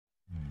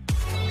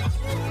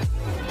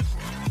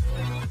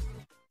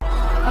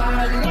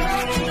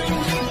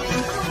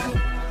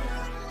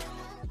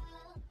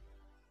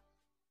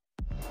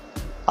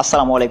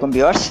আসসালামু আলাইকুম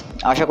ভিউয়ার্স,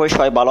 আশা করি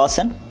সবাই ভালো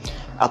আছেন।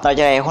 আপনারা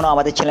যারা এখনও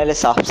আমাদের চ্যানেলে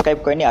সাবস্ক্রাইব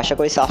করেনি, আশা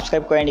করি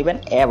সাবস্ক্রাইব করে নেবেন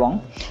এবং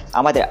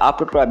আমাদের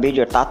আপলোড করা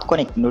ভিডিওর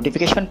তাৎক্ষণিক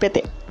নোটিফিকেশন পেতে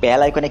বেল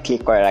আইকনে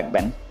ক্লিক করে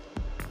রাখবেন।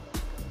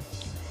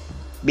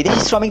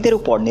 বিদেশি শ্রমিকদের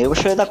উপর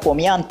নির্ভরশীলতা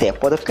কমিয়ে আনতে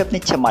পদক্ষেপ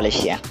নিচ্ছে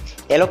মালয়েশিয়া।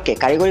 এ লক্ষ্যে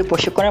কারিগরি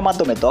প্রশিক্ষণের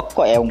মাধ্যমে দক্ষ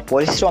এবং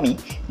পরিশ্রমী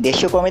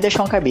দেশীয় কর্মীদের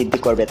সংখ্যা বৃদ্ধি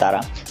করবে তারা।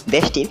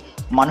 দেশটির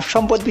মানব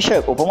সম্পদ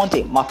বিষয়ক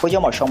উপমন্ত্রী মাহফুজ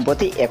ওমর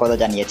সম্প্রতি একথা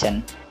জানিয়েছেন।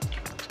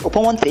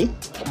 উপমন্ত্রী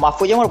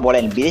মাহফুজ ওমর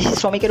বলেন, বিদেশি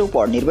শ্রমিকের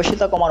উপর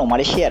নির্ভরশীলতা কমানো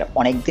মালয়েশিয়ার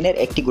অনেক দিনের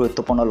একটি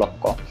গুরুত্বপূর্ণ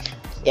লক্ষ্য।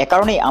 এ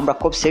কারণেই আমরা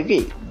খুব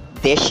শীঘ্রই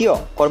দেশীয়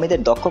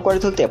কর্মীদের দক্ষ করে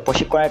তুলতে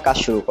প্রশিক্ষণের কাজ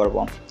শুরু করব।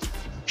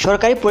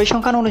 সরকারি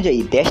পরিসংখ্যান অনুযায়ী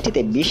দেশটিতে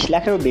 20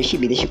 লাখেরও বেশি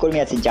বিদেশি কর্মী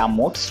আছে, যা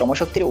মোট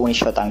শ্রমশক্তির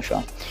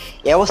 19%।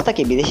 এ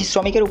অবস্থাকে বিদেশি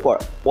শ্রমিকের উপর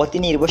অতি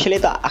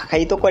নির্ভরশীলতা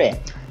আখ্যায়িত করে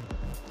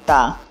তা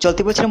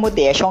চলতি বছরের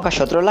মধ্যে এ সংখ্যা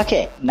 17 লাখে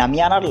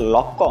নামিয়ে আনার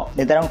লক্ষ্য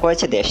নির্ধারণ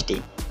করেছে দেশটি।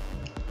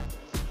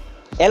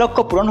 এ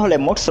লক্ষ্য পূরণ হলে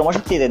মোট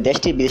শ্রমশক্তিতে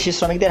দেশটির বিদেশি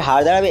শ্রমিকদের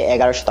হার দাঁড়াবে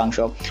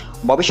 11%।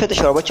 ভবিষ্যতে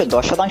সর্বোচ্চ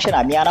 10%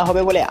 নামিয়ে আনা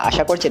হবে বলে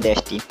আশা করছে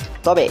দেশটি।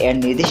 তবে এর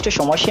নির্দিষ্ট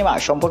সময়সীমা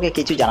সম্পর্কে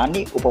কিছু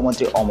জানাননি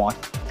উপমন্ত্রী ওমর।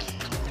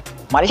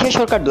 মালয়েশিয়া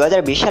সরকার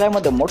 2020 সালের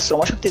মধ্যে মোট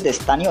শ্রমশক্তিতে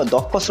স্থানীয়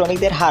দক্ষ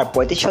শ্রমিকদের হার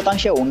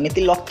 35%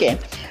 উন্নতির লক্ষ্যে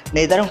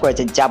নির্ধারণ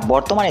করেছে, যা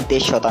বর্তমানে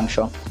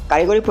 23%।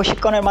 কারিগরি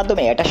প্রশিক্ষণের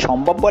মাধ্যমে এটা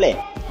সম্ভব বলে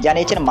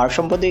জানিয়েছেন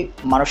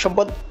মানব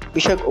সম্পদ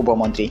বিষয়ক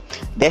উপমন্ত্রী।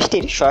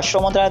 দেশটির স্বরাষ্ট্র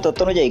মন্ত্রণালয়ের তথ্য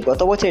অনুযায়ী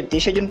গত বছরের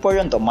 30 জুন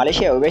পর্যন্ত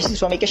মালয়েশিয়ায় অভিবাসী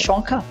শ্রমিকের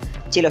সংখ্যা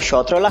ছিল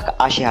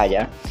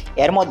 17,80,000।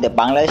 এর মধ্যে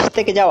বাংলাদেশ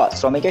থেকে যাওয়া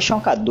শ্রমিকের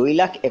সংখ্যা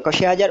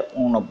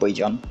 2,81,089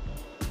 জন।